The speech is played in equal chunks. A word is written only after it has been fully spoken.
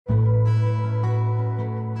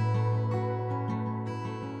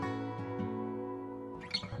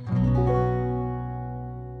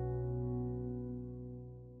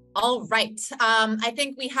All right. I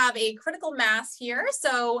think we have a critical mass here,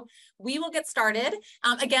 so we will get started.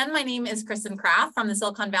 Again, my name is Kristen from the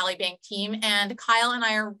Silicon Valley Bank team, and Kyle and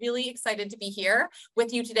I are really excited to be here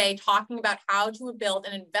with you today talking about how to build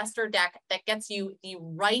an investor deck that gets you the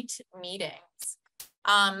right meetings.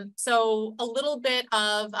 So a little bit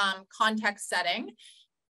of context setting.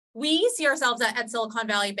 We see ourselves at Silicon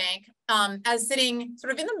Valley Bank as sitting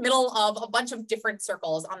sort of in the middle of a bunch of different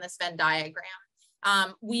circles on this Venn diagram.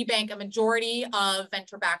 We bank a majority of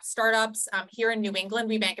venture-backed startups. Here in New England,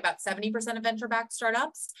 we bank about 70% of venture-backed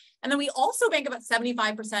startups. And then we also bank about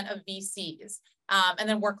 75% of VCs, and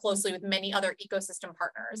then work closely with many other ecosystem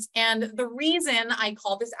partners. And the reason I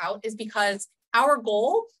call this out is because our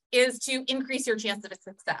goal is to increase your chance of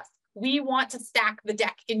success. We want to stack the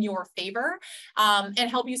deck in your favor and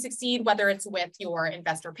help you succeed, whether it's with your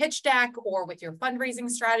investor pitch deck or with your fundraising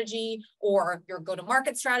strategy or your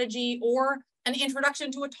go-to-market strategy or an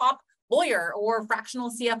introduction to a top lawyer or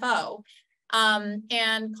fractional CFO.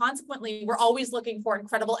 And consequently, we're always looking for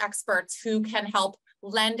incredible experts who can help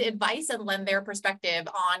lend advice and lend their perspective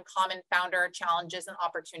on common founder challenges and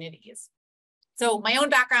opportunities. So my own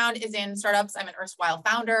background is in startups. I'm an erstwhile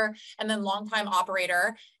founder and then longtime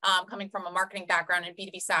operator, coming from a marketing background in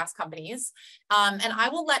B2B SaaS companies. And I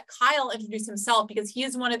will let Kyle introduce himself because he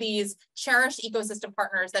is one of these cherished ecosystem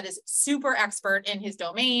partners that is super expert in his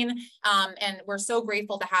domain. And we're so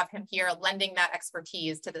grateful to have him here lending that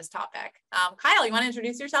expertise to this topic. Kyle, you want to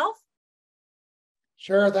introduce yourself?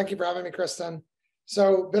 Sure. Thank you for having me, Kristen.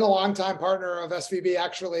 So been a longtime partner of SVB,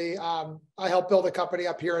 actually. I helped build a company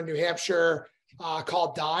up here in New Hampshire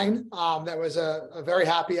called Dine. That was a very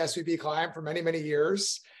happy SVB client for many, many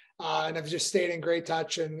years. And I've just stayed in great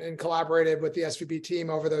touch and collaborated with the SVB team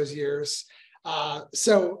over those years.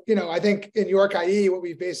 So, I think in York IE, what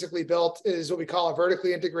we've basically built is what we call a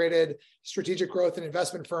vertically integrated strategic growth and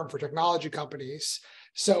investment firm for technology companies.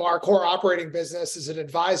 So our core operating business is an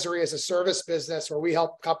advisory as a service business where we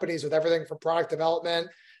help companies with everything from product development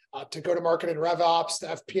to go-to-market and RevOps to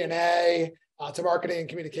FP&A to marketing and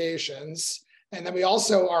communications. And then we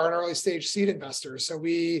also are an early stage seed investor. So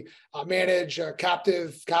we manage a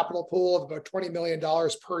captive capital pool of about $20 million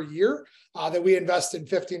per year that we invest in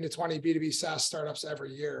 15 to 20 B2B SaaS startups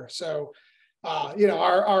every year. So,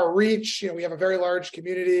 our reach, we have a very large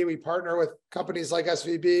community. We partner with companies like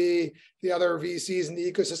SVB, the other VCs in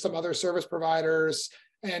the ecosystem, other service providers,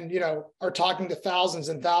 and, are talking to thousands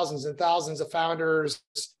and thousands and thousands of founders,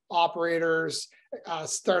 operators,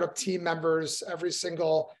 startup team members every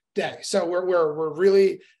single day. So we're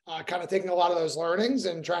really kind of taking a lot of those learnings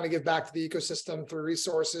and trying to give back to the ecosystem through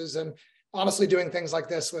resources and honestly doing things like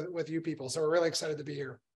this with you people. So we're really excited to be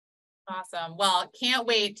here. Awesome. Well, can't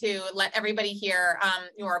wait to let everybody hear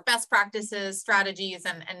your best practices, strategies,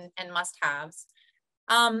 and must-haves.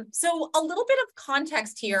 So a little bit of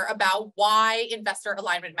context here about why investor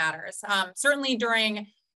alignment matters. Certainly during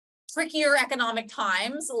trickier economic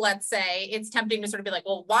times, let's say, it's tempting to sort of be like,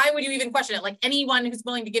 well, why would you even question it? Like anyone who's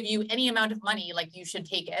willing to give you any amount of money, like you should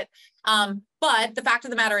take it. But the fact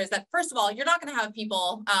of the matter is that, first of all, you're not going to have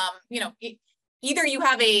people, either you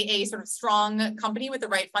have a sort of strong company with the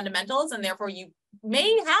right fundamentals, and therefore you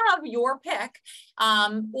may have your pick,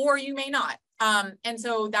 or you may not. And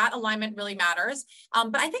so that alignment really matters.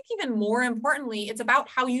 But I think even more importantly, it's about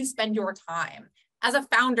how you spend your time. As a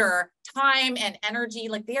founder, time and energy,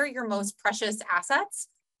 like they are your most precious assets.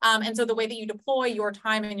 And so the way that you deploy your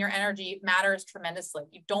time and your energy matters tremendously.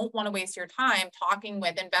 You don't want to waste your time talking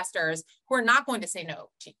with investors who are not going to say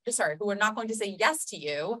who are not going to say yes to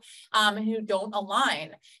you, and who don't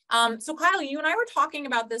align. So Kyle, you and I were talking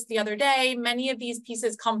about this the other day. Many of these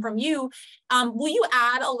pieces come from you. Will you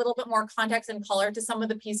add a little bit more context and color to some of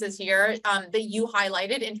the pieces here that you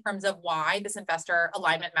highlighted in terms of why this investor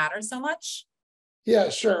alignment matters so much? Yeah,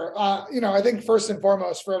 sure. I think first and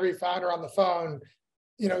foremost, for every founder on the phone,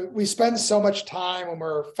 we spend so much time when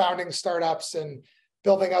we're founding startups and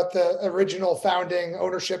building out the original founding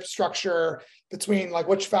ownership structure between like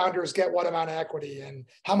which founders get what amount of equity and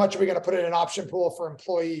how much are we going to put in an option pool for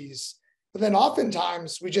employees. But then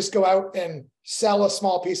oftentimes we just go out and sell a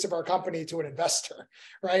small piece of our company to an investor,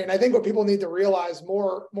 right? And I think what people need to realize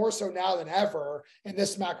more so now than ever in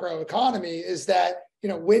this macro economy is that,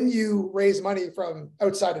 when you raise money from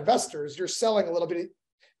outside investors, you're selling a little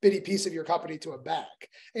bitty piece of your company to a bank.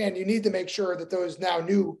 And you need to make sure that those now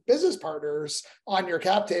new business partners on your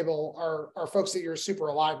cap table are folks that you're super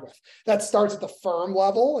aligned with. That starts at the firm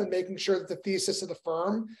level and making sure that the thesis of the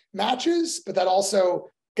firm matches, but that also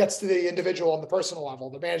gets to the individual on the personal level,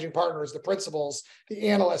 the managing partners, the principals, the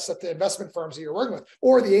analysts at the investment firms that you're working with,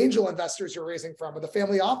 or the angel investors you're raising from, or the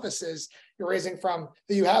family offices you're raising from,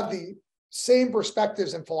 that you have the same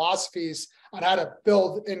perspectives and philosophies on how to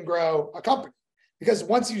build and grow a company. Because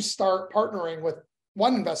once you start partnering with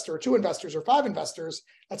one investor, or two investors, or five investors,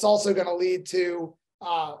 that's also going to lead to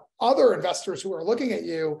other investors who are looking at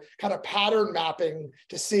you, kind of pattern mapping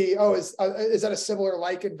to see, oh, is that a similar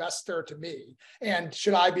like investor to me? And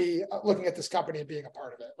should I be looking at this company and being a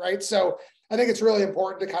part of it, right? So I think it's really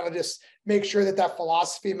important to kind of just make sure that that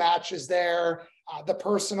philosophy match is there, the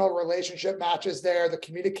personal relationship match is there, the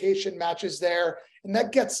communication match is there. And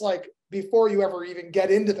that gets like, before you ever even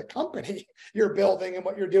get into the company you're building and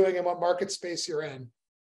what you're doing and what market space you're in.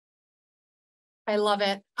 I love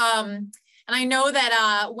it. And I know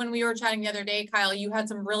that when we were chatting the other day, Kyle, you had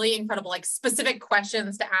some really incredible, like specific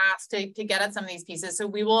questions to ask to get at some of these pieces. So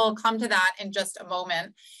we will come to that in just a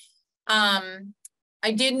moment.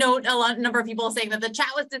 I did note a number of people saying that the chat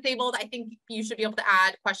was disabled. I think you should be able to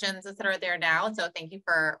add questions that are there now. So thank you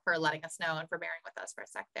for letting us know and for bearing with us for a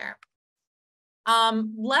sec there.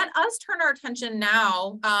 Let us turn our attention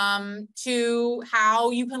now to how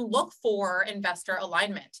you can look for investor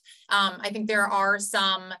alignment. I think there are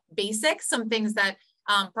some basics, some things that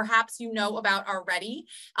perhaps you know about already.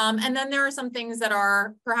 And then there are some things that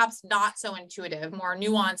are perhaps not so intuitive, more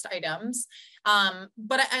nuanced items.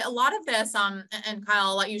 But a lot of this, and Kyle,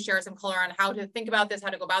 I'll let you share some color on how to think about this, how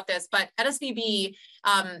to go about this. But at SVB,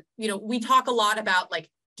 we talk a lot about like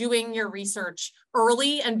doing your research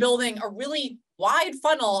early and building a really wide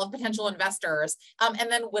funnel of potential investors, and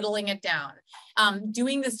then whittling it down.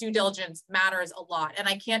 Doing this due diligence matters a lot. And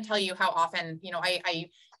I can't tell you how often, I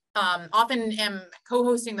often am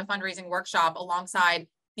co-hosting the fundraising workshop alongside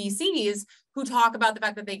VCs who talk about the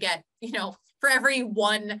fact that they get, for every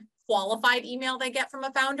one qualified email they get from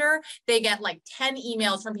a founder, they get like 10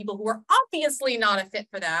 emails from people who are obviously not a fit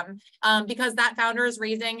for them, because that founder is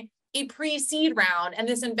raising a pre-seed round and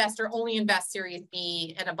this investor only invests Series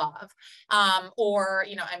B and above, or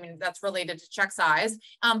that's related to check size,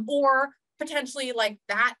 or potentially like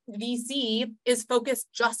that VC is focused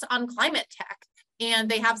just on climate tech and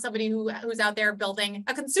they have somebody who's out there building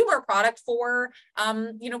a consumer product for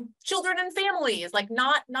children and families, like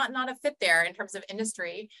not a fit there in terms of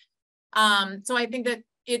industry. So I think that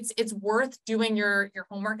it's worth doing your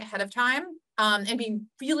homework ahead of time. And being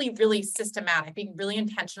really, really systematic, being really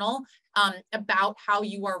intentional about how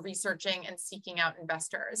you are researching and seeking out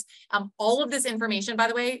investors. All of this information, by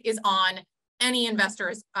the way, is on any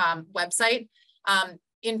investor's website.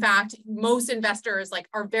 In fact, most investors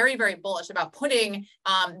are very, very bullish about putting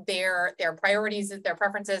their priorities, their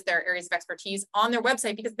preferences, their areas of expertise on their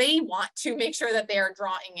website because they want to make sure that they are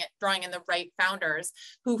drawing in the right founders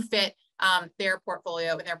who fit their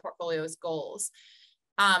portfolio and their portfolio's goals.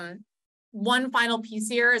 One final piece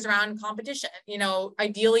here is around competition.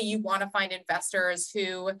 Ideally, you want to find investors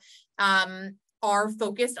who are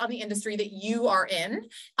focused on the industry that you are in.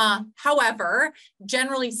 However,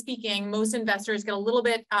 generally speaking, most investors get a little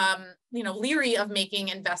bit, leery of making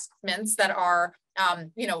investments that are,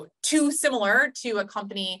 too similar to a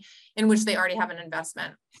company in which they already have an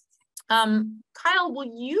investment. Kyle,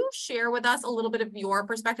 will you share with us a little bit of your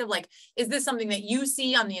perspective? Is this something that you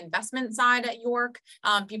see on the investment side at York?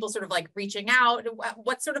 People sort of reaching out,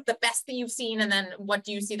 what's sort of the best that you've seen? And then what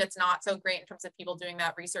do you see that's not so great in terms of people doing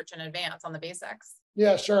that research in advance on the basics?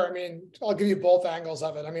 Yeah, sure. I'll give you both angles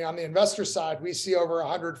of it. On the investor side, we see over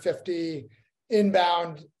 150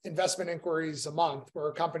 inbound investment inquiries a month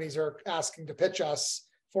where companies are asking to pitch us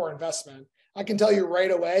for investment. I can tell you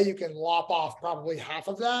right away, you can lop off probably half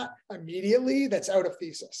of that immediately. That's out of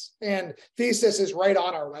thesis. And thesis is right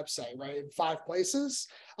on our website, right? In 5 places.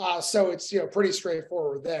 So it's, pretty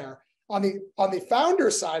straightforward there. On the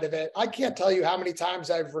founder side of it, I can't tell you how many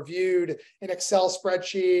times I've reviewed an Excel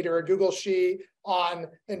spreadsheet or a Google sheet on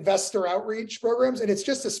investor outreach programs, and it's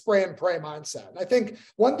just a spray and pray mindset. And I think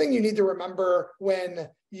one thing you need to remember when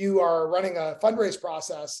you are running a fundraise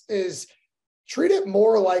process is treat it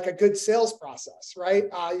more like a good sales process, right?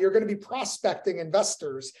 You're going to be prospecting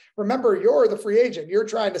investors. Remember, you're the free agent. You're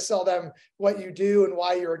trying to sell them what you do and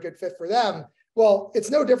why you're a good fit for them. Well, it's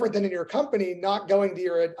no different than in your company, not going to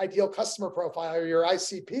your ideal customer profile or your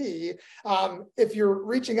ICP. If you're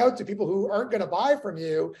reaching out to people who aren't going to buy from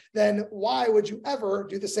you, then why would you ever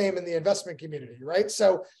do the same in the investment community, right?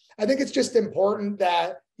 So I think it's just important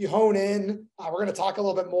that you hone in. We're going to talk a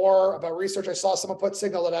little bit more about research. I saw someone put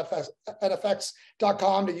Signal at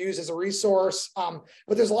fx.com to use as a resource. But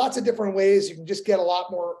there's lots of different ways you can just get a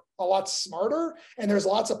lot more a lot smarter. And there's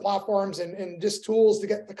lots of platforms and just tools to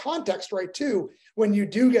get the context right too, when you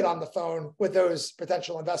do get on the phone with those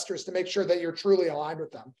potential investors to make sure that you're truly aligned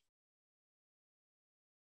with them.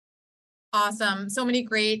 Awesome. So many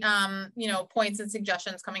great, points and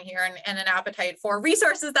suggestions coming here, and an appetite for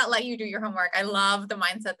resources that let you do your homework. I love the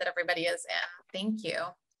mindset that everybody is in. Thank you.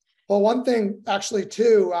 Well, one thing actually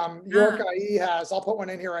too, York IE has, I'll put one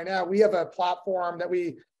in here right now. We have a platform that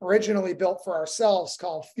we originally built for ourselves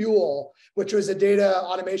called Fuel, which was a data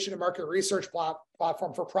automation and market research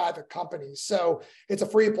platform for private companies. So it's a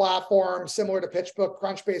free platform similar to PitchBook,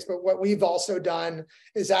 Crunchbase, but what we've also done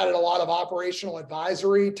is added a lot of operational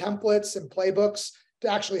advisory templates and playbooks to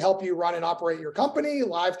actually help you run and operate your company,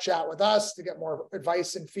 live chat with us to get more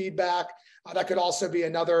advice and feedback. That could also be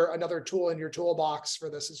another tool in your toolbox for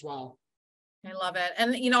this as well. I love it.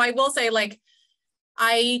 And, I will say,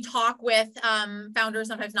 I talk with founders,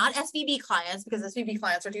 sometimes not SVB clients, because SVB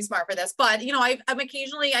clients are too smart for this, but, I'm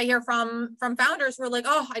occasionally, I hear from founders who are like,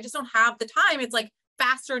 oh, I just don't have the time. It's like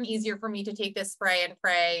faster and easier for me to take this spray and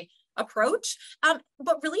pray approach.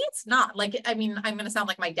 But really it's not. I'm going to sound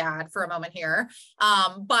like my dad for a moment here.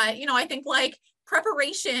 But, I think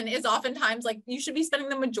preparation is oftentimes you should be spending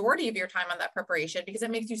the majority of your time on that preparation, because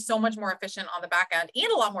it makes you so much more efficient on the back end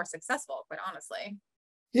and a lot more successful, quite honestly.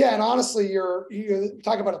 Yeah. And honestly, you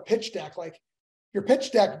talk about a pitch deck, your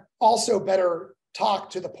pitch deck also better talk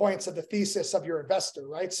to the points of the thesis of your investor,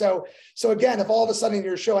 right? So again, if all of a sudden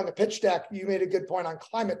you're showing a pitch deck, you made a good point on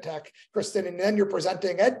climate tech, Kristen, and then you're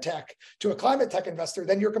presenting ed tech to a climate tech investor,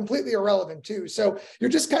 then you're completely irrelevant too. So you're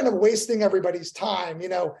just kind of wasting everybody's time.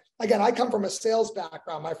 Again, I come from a sales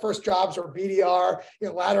background. My first jobs were BDR,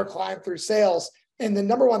 ladder climb through sales. And the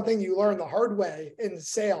number one thing you learn the hard way in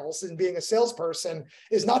sales and being a salesperson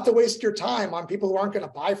is not to waste your time on people who aren't going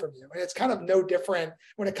to buy from you. And it's kind of no different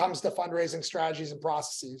when it comes to fundraising strategies and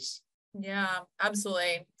processes. Yeah,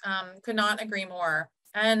 absolutely. Could not agree more.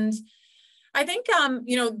 And I think,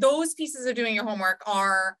 those pieces of doing your homework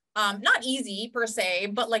are not easy per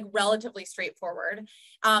se, but relatively straightforward.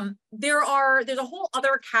 There's a whole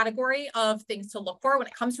other category of things to look for when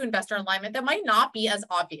it comes to investor alignment that might not be as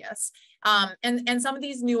obvious. And some of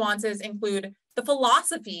these nuances include the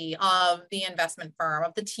philosophy of the investment firm,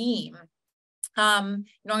 of the team. I'm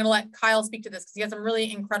going to let Kyle speak to this because he has some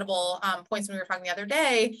really incredible points when we were talking the other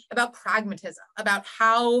day about pragmatism, about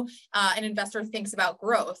how an investor thinks about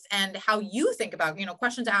growth, and how you think about,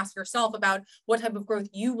 questions to ask yourself about what type of growth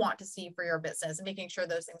you want to see for your business, and making sure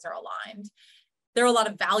those things are aligned. There are a lot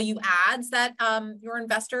of value adds that your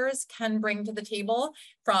investors can bring to the table,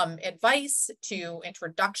 from advice to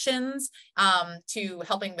introductions, to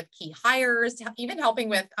helping with key hires, to even helping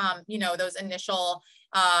with, those initial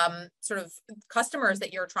sort of customers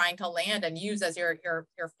that you're trying to land and use as your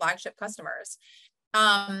flagship customers.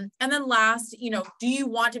 And then last, do you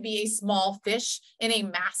want to be a small fish in a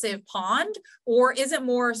massive pond, or is it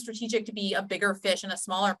more strategic to be a bigger fish in a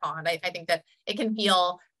smaller pond? I think that it can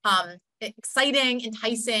feel exciting,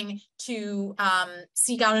 enticing to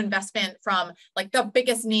seek out investment from the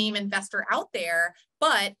biggest name investor out there.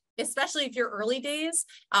 But especially if you're early days,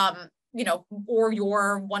 or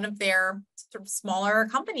you're one of their sort of smaller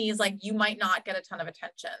companies, you might not get a ton of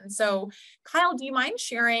attention. So Kyle, do you mind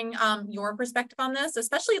sharing your perspective on this?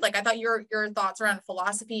 Especially I thought your thoughts around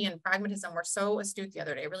philosophy and pragmatism were so astute the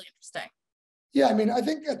other day, really interesting. Yeah, I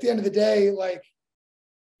think at the end of the day,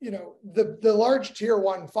 the large tier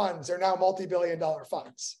one funds are now multi-billion-dollar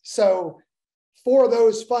funds. So for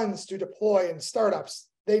those funds to deploy in startups,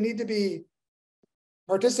 they need to be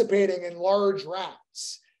participating in large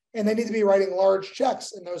rounds, and they need to be writing large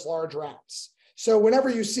checks in those large rounds. So whenever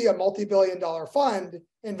you see a multi-billion-dollar fund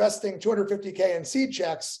investing $250K in seed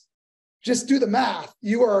checks, just do the math.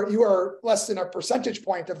 You are less than a percentage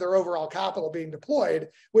point of their overall capital being deployed,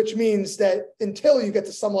 which means that until you get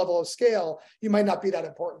to some level of scale, you might not be that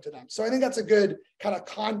important to them. So I think that's a good kind of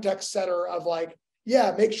context setter of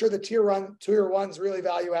make sure the tier one's really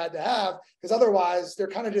value add to have, because otherwise they're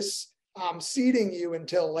kind of just seeding you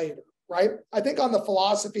until later, right? I think on the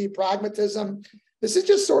philosophy, pragmatism, this is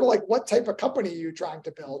just sort of what type of company are you trying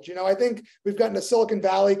to build? I think we've gotten a Silicon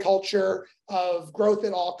Valley culture of growth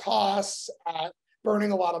at all costs,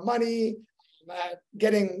 burning a lot of money,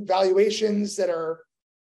 getting valuations that are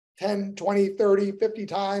 10, 20, 30, 50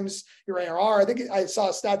 times your ARR. I think I saw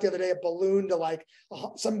a stat the other day, it ballooned to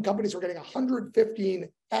some companies were getting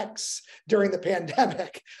 115x during the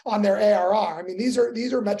pandemic on their ARR. These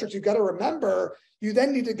are metrics you've got to remember. You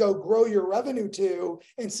then need to go grow your revenue to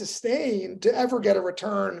and sustain to ever get a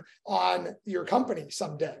return on your company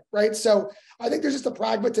someday, right? So I think there's just a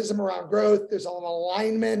pragmatism around growth. There's an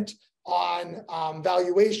alignment on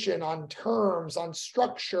valuation, on terms, on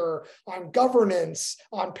structure, on governance,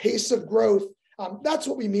 on pace of growth. That's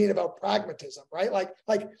what we mean about pragmatism, right?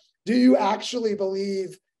 Like, do you actually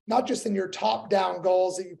believe not just in your top-down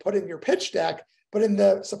goals that you put in your pitch deck, but in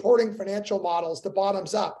the supporting financial models, the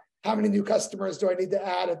bottoms up? How many new customers do I need to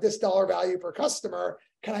add at this dollar value per customer?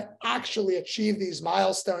 Can I actually achieve these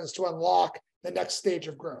milestones to unlock the next stage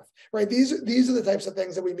of growth, right? These are the types of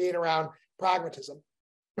things that we mean around pragmatism.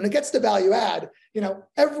 When it gets to value add,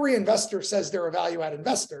 every investor says they're a value add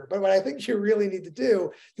investor, but what I think you really need to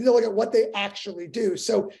do is to look at what they actually do.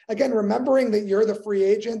 So again, remembering that you're the free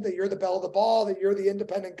agent, that you're the belle of the ball, that you're the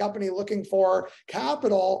independent company looking for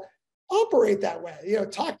capital, operate that way.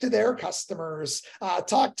 Talk to their customers,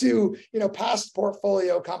 talk to past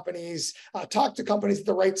portfolio companies, talk to companies at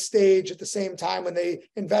the right stage at the same time when they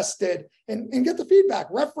invested, and get the feedback.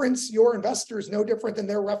 Reference your investors no different than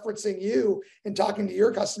they're referencing you and talking to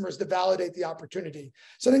your customers to validate the opportunity.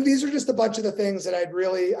 So I think these are just a bunch of the things that I'd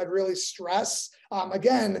really stress.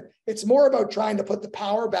 Again, it's more about trying to put the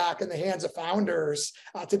power back in the hands of founders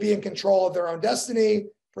to be in control of their own destiny,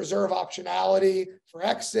 preserve optionality for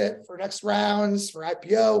exit, for next rounds, for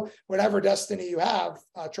IPO, whatever destiny you have,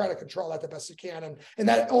 try to control that the best you can. And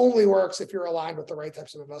that only works if you're aligned with the right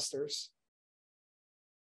types of investors.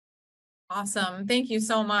 Awesome. Thank you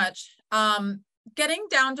so much. Getting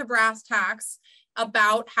down to brass tacks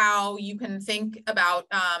about how you can think about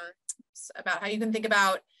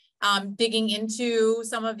digging into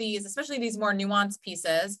some of these, especially these more nuanced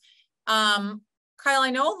pieces. Kyle,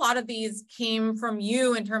 I know a lot of these came from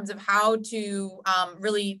you in terms of how to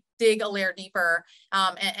really dig a layer deeper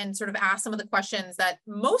and sort of ask some of the questions that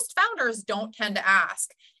most founders don't tend to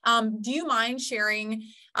ask. Do you mind sharing,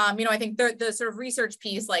 I think the sort of research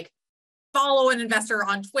piece, like follow an investor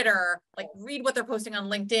on Twitter, like read what they're posting on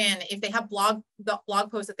LinkedIn. If they have blog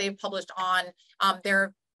posts that they've published on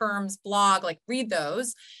their firm's blog, like read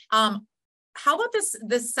those. How about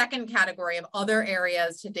this second category of other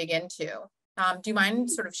areas to dig into? Do you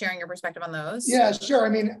mind sort of sharing your perspective on those? Yeah, sure. I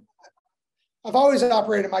mean, I've always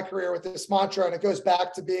operated my career with this mantra, and it goes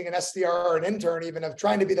back to being an SDR or an intern, even, of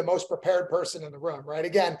trying to be the most prepared person in the room, right?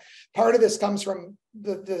 Again, part of this comes from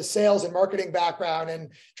the sales and marketing background and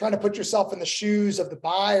trying to put yourself in the shoes of the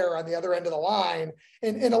buyer on the other end of the line.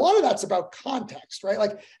 And a lot of that's about context, right?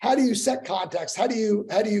 Like, how do you set context? How do you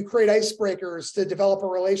create icebreakers to develop a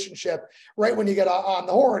relationship right when you get on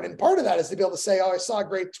the horn? And part of that is to be able to say, oh, I saw a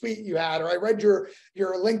great tweet you had, or I read your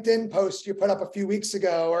LinkedIn post you put up a few weeks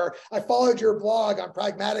ago, or I followed your blog on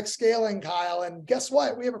pragmatic scaling, Kyle, and guess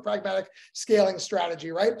what? We have a pragmatic scaling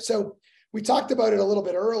strategy, right? So we talked about it a little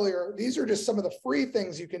bit earlier. These are just some of the free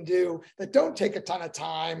things you can do that don't take a ton of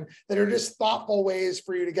time, that are just thoughtful ways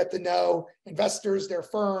for you to get to know investors, their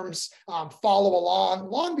firms, follow along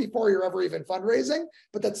long before you're ever even fundraising,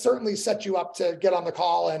 but that certainly set you up to get on the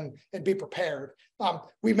call and be prepared.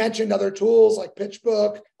 We mentioned other tools like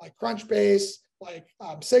PitchBook, like Crunchbase, like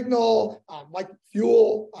Signal, like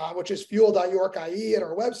Fuel, which is fuel.york.ie at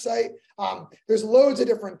our website. There's loads of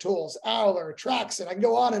different tools, Owler, Traxon, I can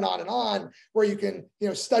go on and on and on, where you can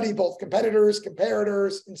study both competitors,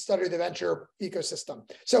 comparators, and study the venture ecosystem.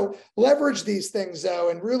 So leverage these things, though,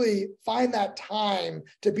 and really find that time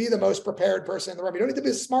to be the most prepared person in the room. You don't need to be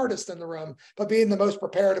the smartest in the room, but being the most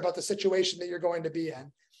prepared about the situation that you're going to be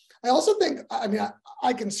in. I also think,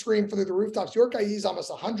 I can scream through the rooftops. York.ie is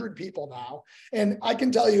almost 100 people now. And I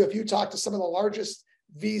can tell you, if you talk to some of the largest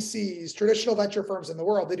VCs, traditional venture firms in the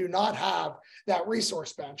world, they do not have that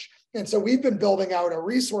resource bench. And so we've been building out a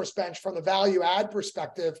resource bench from the value add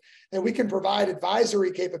perspective that we can provide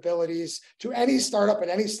advisory capabilities to any startup at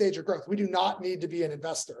any stage of growth. We do not need to be an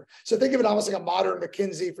investor. So think of it almost like a modern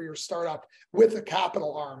McKinsey for your startup with a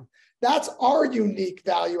capital arm. That's our unique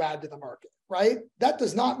value add to the market. Right? That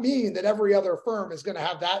does not mean that every other firm is going to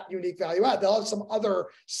have that unique value add. They'll have some other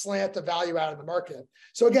slant of value add in the market.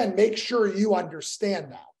 So again, make sure you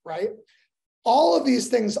understand that, right? All of these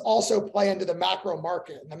things also play into the macro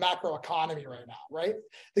market and the macro economy right now, right?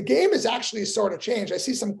 The game has actually sort of changed. I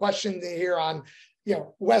see some questions here on,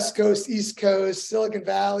 West Coast, East Coast, Silicon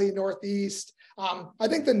Valley, Northeast. I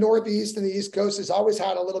think the Northeast and the East Coast has always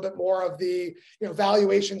had a little bit more of the,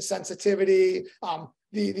 valuation sensitivity,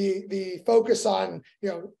 the focus on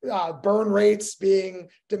burn rates being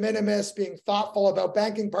de minimis, being thoughtful about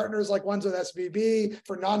banking partners like ones with SVB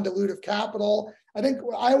for non-dilutive capital. I think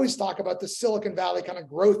I always talk about the Silicon Valley kind of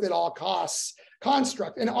growth at all costs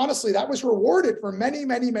construct. And honestly, that was rewarded for many,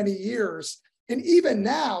 many, many years. And even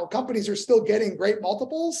now, companies are still getting great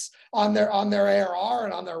multiples on their ARR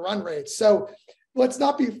and on their run rates. So let's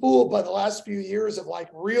not be fooled by the last few years of like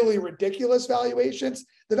really ridiculous valuations.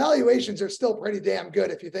 The valuations are still pretty damn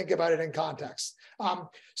good if you think about it in context.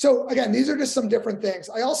 So again, these are just some different things.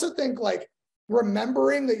 I also think like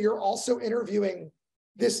remembering that you're also interviewing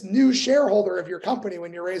this new shareholder of your company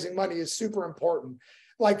when you're raising money is super important.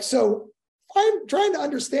 Like, so I'm trying to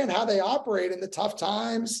understand how they operate in the tough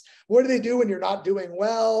times. What do they do when you're not doing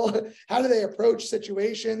well? How do they approach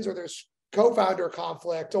situations where there's co-founder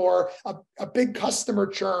conflict or a big customer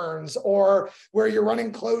churns or where you're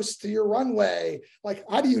running close to your runway? Like,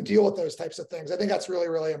 how do you deal with those types of things? I think that's really,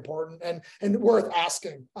 really important and worth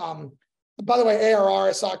asking. By the way, ARR,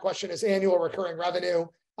 I saw a question, is annual recurring revenue.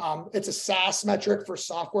 It's a SaaS metric for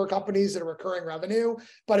software companies that are recurring revenue,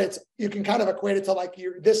 but you can kind of equate it to like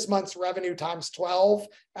this month's revenue times 12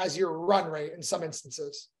 as your run rate in some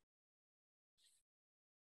instances.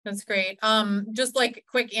 That's great. Just like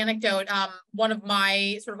quick anecdote, one of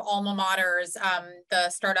my sort of alma maters, the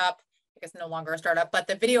startup, I guess no longer a startup, but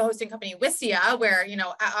the video hosting company Wistia, where, you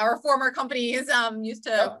know, our former companies used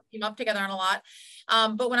to team up together on a lot.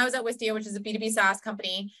 But when I was at Wistia, which is a B2B SaaS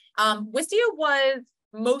company, Wistia was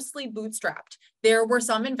mostly bootstrapped. There were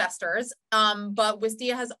some investors, but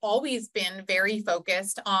Wistia has always been very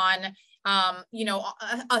focused on, you know,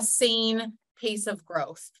 a sane pace of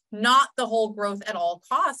growth, not the whole growth at all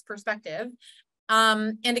cost perspective.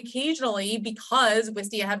 And occasionally, because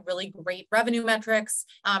Wistia had really great revenue metrics,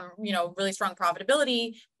 you know, really strong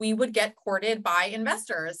profitability, we would get courted by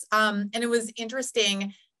investors. And it was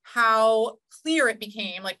interesting how clear it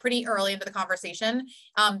became, like pretty early into the conversation,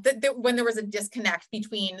 that when there was a disconnect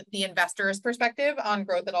between the investor's perspective on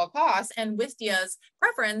growth at all costs and Wistia's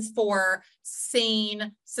preference for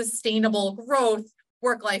sane, sustainable growth,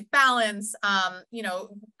 work-life balance, you know,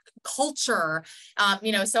 culture,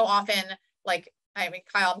 you know, so often, like, I mean,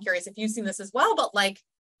 Kyle, I'm curious if you've seen this as well, but like,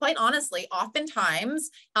 quite honestly, oftentimes,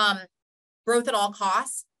 growth at all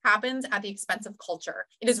costs happens at the expense of culture.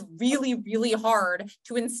 It is really, really hard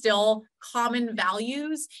to instill common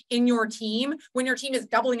values in your team when your team is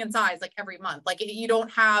doubling in size like every month. Like you don't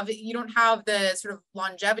have the sort of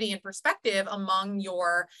longevity and perspective among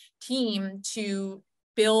your team to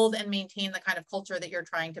build and maintain the kind of culture that you're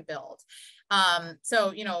trying to build.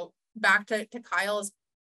 So, you know, back to Kyle's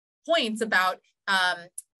points about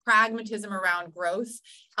pragmatism around growth.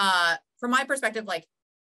 From my perspective, like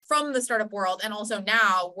from the startup world, and also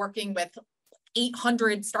now working with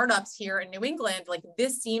 800 startups here in New England, like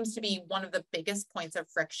this seems to be one of the biggest points of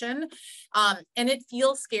friction. And it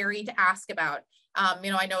feels scary to ask about.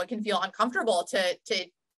 You know, I know it can feel uncomfortable to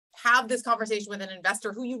have this conversation with an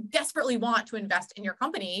investor who you desperately want to invest in your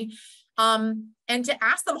company, and to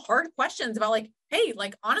ask them hard questions about like, hey,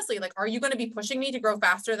 like, honestly, like, are you going to be pushing me to grow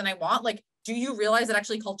faster than I want? Like, do you realize that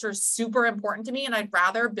actually culture is super important to me? And I'd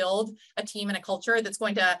rather build a team and a culture that's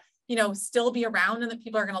going to, you know, still be around and that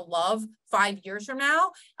people are going to love 5 years from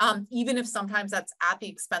now, even if sometimes that's at the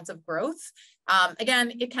expense of growth.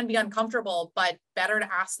 Again, it can be uncomfortable, but better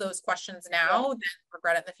to ask those questions now than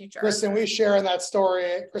regret it in the future. Kristen, we share in that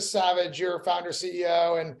story. Chris Savage, your founder,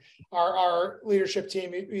 CEO, and our leadership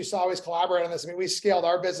team, we used to always collaborate on this. I mean, we scaled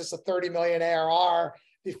our business to 30 million ARR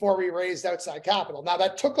before we raised outside capital. Now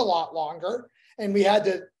that took a lot longer, and we had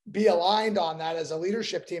to be aligned on that as a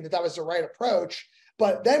leadership team that was the right approach.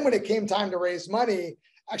 But then when it came time to raise money,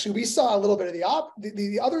 actually we saw a little bit of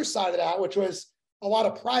the other side of that, which was a lot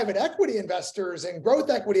of private equity investors and growth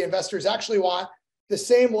equity investors actually want the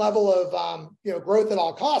same level of you know, growth at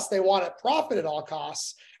all costs. They want it profit at all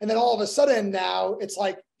costs. And then all of a sudden now it's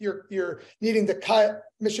like you're needing to cut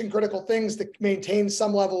mission critical things to maintain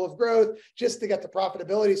some level of growth just to get the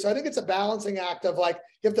profitability. So I think it's a balancing act of like,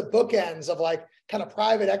 you have the bookends of like kind of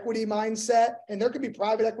private equity mindset. And there could be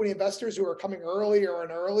private equity investors who are coming earlier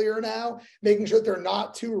and earlier now, making sure that they're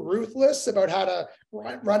not too ruthless about how to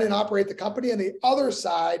run and operate the company. And the other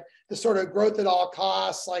side, the sort of growth at all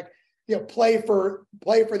costs, like, you know, play for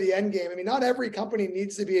the end game. I mean, not every company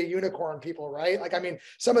needs to be a unicorn, people, right? Like, I mean,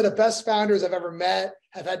 some of the best founders I've ever met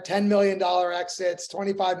have had $10 million exits,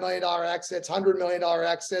 $25 million exits, $100 million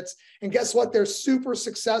exits. And guess what? They're super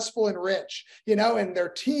successful and rich, you know, and their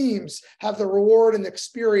teams have the reward and the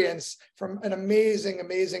experience from an amazing,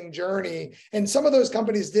 amazing journey. And some of those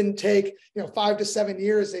companies didn't take, you know, 5 to 7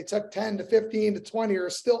 years. They took 10 to 15 to 20 or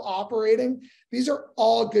still operating. These are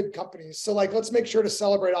all good companies. So like, let's make sure to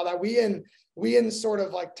celebrate all that. We in we in sort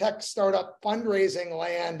of like tech startup fundraising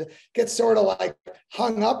land get sort of like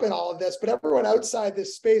hung up in all of this, but everyone outside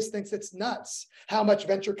this space thinks it's nuts how much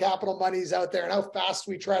venture capital money is out there and how fast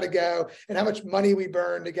we try to go and how much money we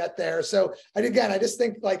burn to get there. So I just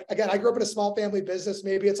think like, again, I grew up in a small family business.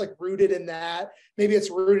 Maybe it's like rooted in that. Maybe it's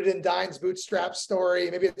rooted in Dine's bootstrap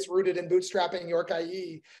story. Maybe it's rooted in bootstrapping York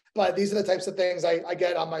IE. But these are the types of things I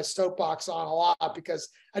get on my soapbox on a lot, because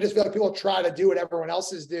I just feel like people try to do what everyone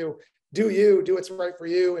else's do. Do you do what's right for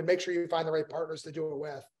you, and make sure you find the right partners to do it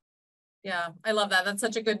with. Yeah, I love that. That's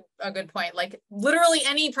such a good point. Like literally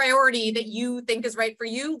any priority that you think is right for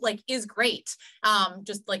you, like is great.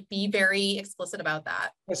 Just like be very explicit about that.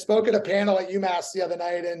 I spoke at a panel at UMass the other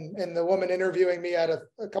night, and the woman interviewing me had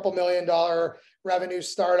a couple $1 million revenue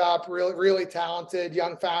startup, really talented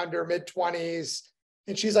young founder, mid-20s.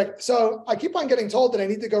 And she's like, so I keep on getting told that I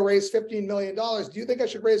need to go raise $15 million. Do you think I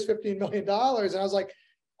should raise $15 million? And I was like,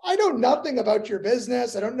 I know nothing about your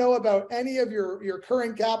business. I don't know about any of your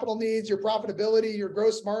current capital needs, your profitability, your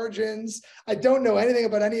gross margins. I don't know anything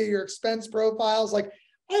about any of your expense profiles. Like,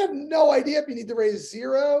 I have no idea if you need to raise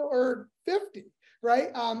 0 or 50, right?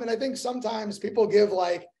 And I think sometimes people give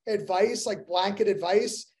like advice, like blanket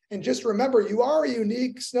advice. And just remember, you are a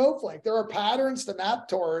unique snowflake. There are patterns to map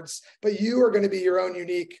towards, but you are going to be your own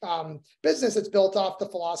unique business that's built off the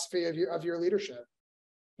philosophy of your leadership.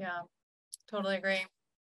 Yeah, totally agree.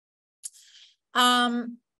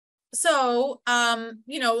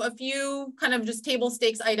 You know, a few kind of just table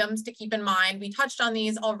stakes items to keep in mind. We touched on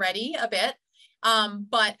these already a bit,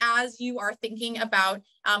 but as you are thinking about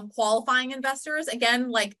qualifying investors,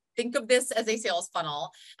 again, like think of this as a sales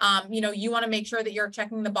funnel. You know, you want to make sure that you're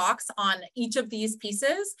checking the box on each of these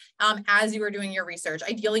pieces as you are doing your research.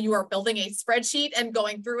 Ideally, you are building a spreadsheet and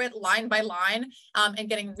going through it line by line and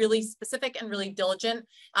getting really specific and really diligent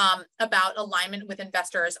about alignment with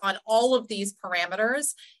investors on all of these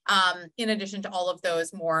parameters, in addition to all of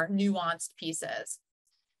those more nuanced pieces.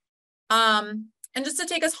 And just to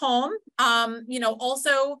take us home, you know,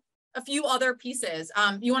 also a few other pieces.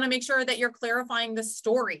 You want to make sure that you're clarifying the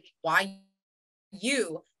story, why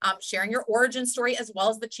you, sharing your origin story, as well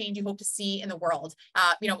as the change you hope to see in the world.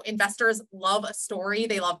 You know, investors love a story.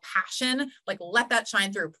 They love passion. Like, let that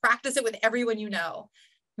shine through. Practice it with everyone you know.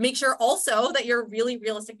 Make sure also that you're really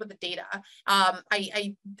realistic with the data.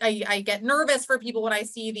 I get nervous for people when I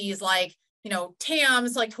see these, like, you know,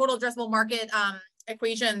 TAMs, like total addressable market,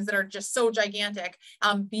 equations that are just so gigantic.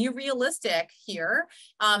 Be realistic here,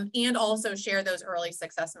 and also share those early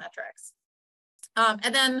success metrics.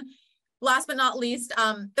 And then last but not least,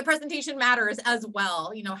 the presentation matters as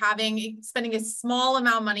well. You know, spending a small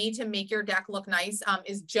amount of money to make your deck look nice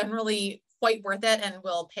is generally quite worth it and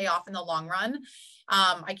will pay off in the long run.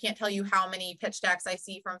 I can't tell you how many pitch decks I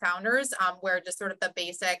see from founders where just sort of the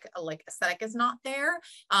basic like aesthetic is not there.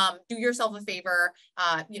 Do yourself a favor.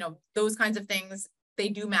 You know, those kinds of things, they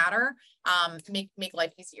do matter. Make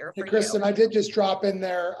life easier for you. Kristen, I did just drop in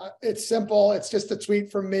there. It's simple. It's just a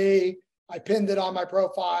tweet from me. I pinned it on my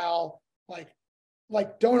profile.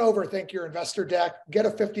 Like don't overthink your investor deck. Get a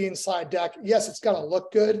 15-slide deck. Yes, it's got to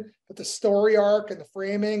look good, but the story arc and the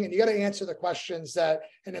framing, and you got to answer the questions that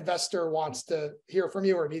an investor wants to hear from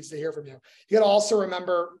you or needs to hear from you. You got to also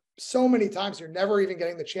remember, so many times you're never even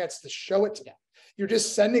getting the chance to show it to them. You're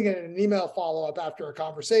just sending it in an email follow-up after a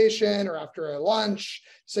conversation or after a lunch.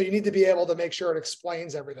 So you need to be able to make sure it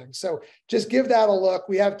explains everything. So just give that a look.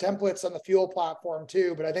 We have templates on the Fuel platform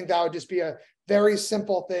too, but I think that would just be a very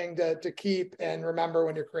simple thing to keep and remember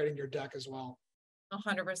when you're creating your deck as well.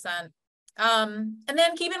 100%. And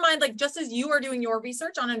then keep in mind, like, just as you are doing your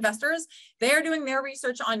research on investors, they're doing their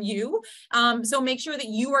research on you. So make sure that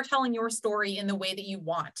you are telling your story in the way that you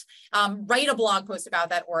want. Write a blog post about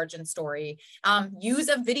that origin story. Use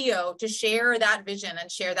a video to share that vision and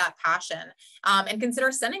share that passion. And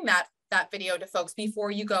consider sending that video to folks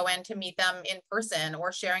before you go in to meet them in person,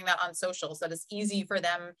 or sharing that on social so that it's easy for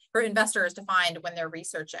investors to find when they're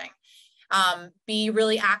researching. Be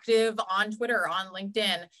really active on Twitter, on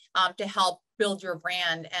LinkedIn, to help build your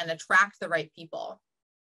brand and attract the right people.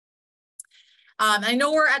 I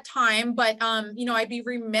know we're at time, but you know, I'd be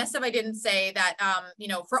remiss if I didn't say that, you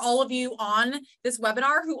know, for all of you on this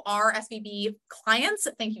webinar who are SVB clients,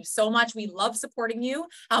 thank you so much. We love supporting you.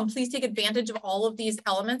 Please take advantage of all of these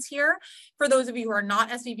elements here. For those of you who are not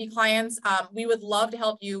SVB clients, we would love to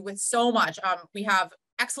help you with so much. We have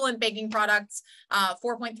excellent banking products,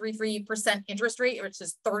 4.33% interest rate, which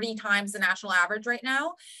is 30 times the national average right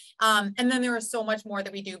now. And then there is so much more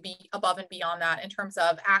that we do above and beyond that in terms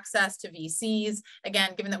of access to VCs.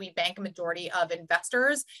 Again, given that we bank a majority of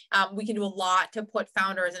investors, we can do a lot to put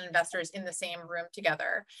founders and investors in the same room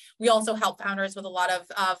together. We also help founders with a lot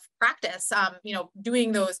of practice,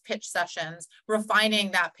 doing those pitch sessions,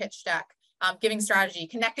 refining that pitch deck, giving strategy,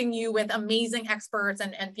 connecting you with amazing experts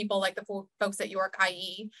and people like the folks at York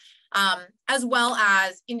IE, as well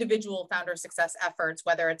as individual founder success efforts,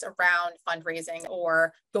 whether it's around fundraising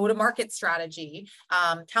or go-to-market strategy,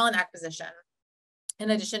 talent acquisition, in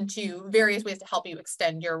addition to various ways to help you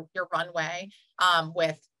extend your runway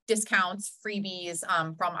with discounts, freebies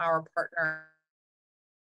from our partner.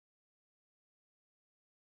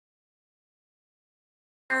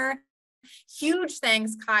 Huge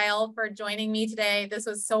thanks, Kyle, for joining me today. This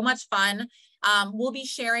was so much fun. We'll be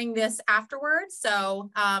sharing this afterwards. So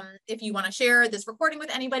if you want to share this recording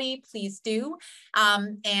with anybody, please do.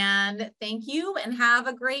 And thank you and have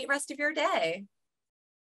a great rest of your day.